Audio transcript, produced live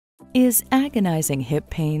Is agonizing hip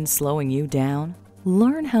pain slowing you down?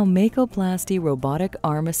 Learn how MAKOplasty robotic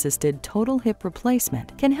arm-assisted total hip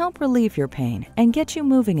replacement can help relieve your pain and get you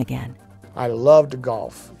moving again. I loved to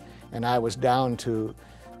golf, and I was down to,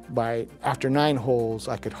 after 9 holes,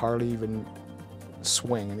 I could hardly even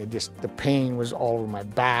swing, and the pain was all over my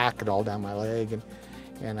back and all down my leg,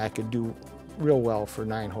 and I could do real well for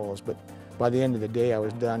 9 holes, but by the end of the day I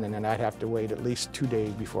was done, and then I'd have to wait at least 2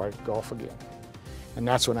 days before I could golf again. And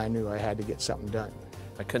that's when I knew I had to get something done.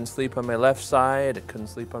 I couldn't sleep on my left side, I couldn't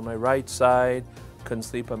sleep on my right side, couldn't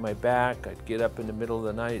sleep on my back. I'd get up in the middle of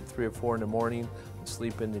the night, 3 or 4 in the morning, and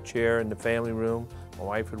sleep in the chair in the family room. My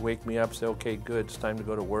wife would wake me up, say, okay, good, it's time to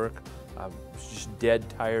go to work. I was just dead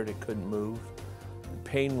tired, I couldn't move. The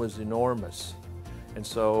pain was enormous. And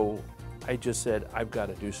so I just said, I've got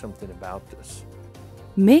to do something about this.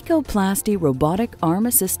 MAKOplasty robotic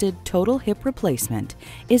arm-assisted total hip replacement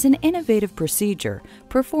is an innovative procedure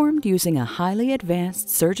performed using a highly advanced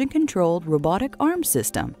surgeon-controlled robotic arm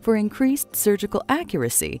system for increased surgical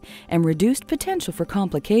accuracy and reduced potential for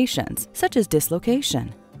complications, such as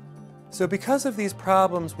dislocation. So because of these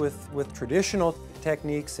problems with traditional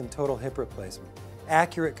techniques in total hip replacement,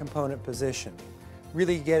 accurate component position,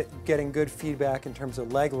 really getting good feedback in terms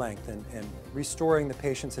of leg length and restoring the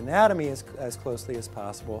patient's anatomy as closely as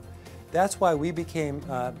possible. That's why we became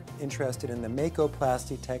interested in the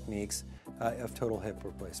MAKOplasty techniques of total hip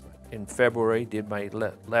replacement. In February, did my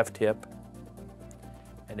left hip,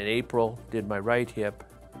 and in April, did my right hip,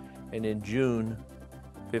 and in June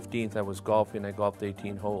 15th, I was golfing. I golfed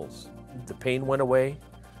 18 holes. The pain went away,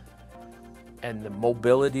 and the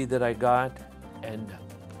mobility that I got, and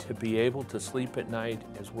to be able to sleep at night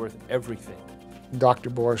is worth everything. Dr.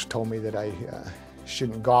 Boris told me that I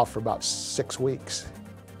shouldn't golf for about 6 weeks,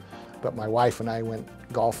 but my wife and I went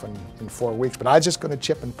golfing in 4 weeks, but I was just going to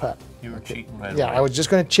chip and putt. You were cheating right Yeah, away. I was just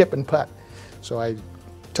going to chip and putt. So I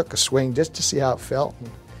took a swing just to see how it felt, and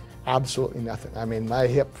absolutely nothing. I mean, my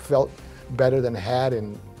hip felt better than it had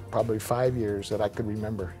in probably 5 years that I could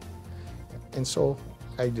remember. And so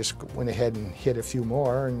I just went ahead and hit a few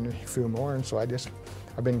more and a few more, and so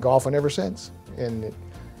I've been golfing ever since, and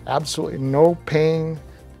absolutely no pain.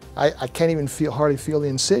 I can't even hardly feel the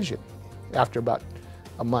incision after about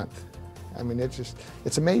a month. I mean,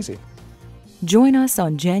 it's amazing. Join us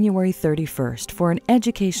on January 31st for an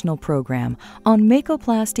educational program on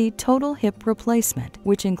MAKOplasty total hip replacement,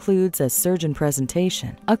 which includes a surgeon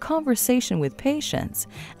presentation, a conversation with patients,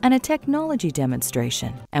 and a technology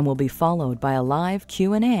demonstration, and will be followed by a live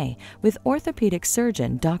Q&A with orthopedic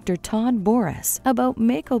surgeon Dr. Todd Boris about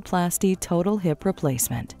MAKOplasty total hip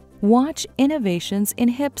replacement. Watch Innovations in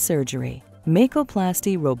Hip Surgery,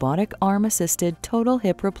 MAKOplasty robotic arm-assisted total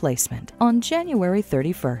hip replacement on January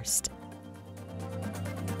 31st.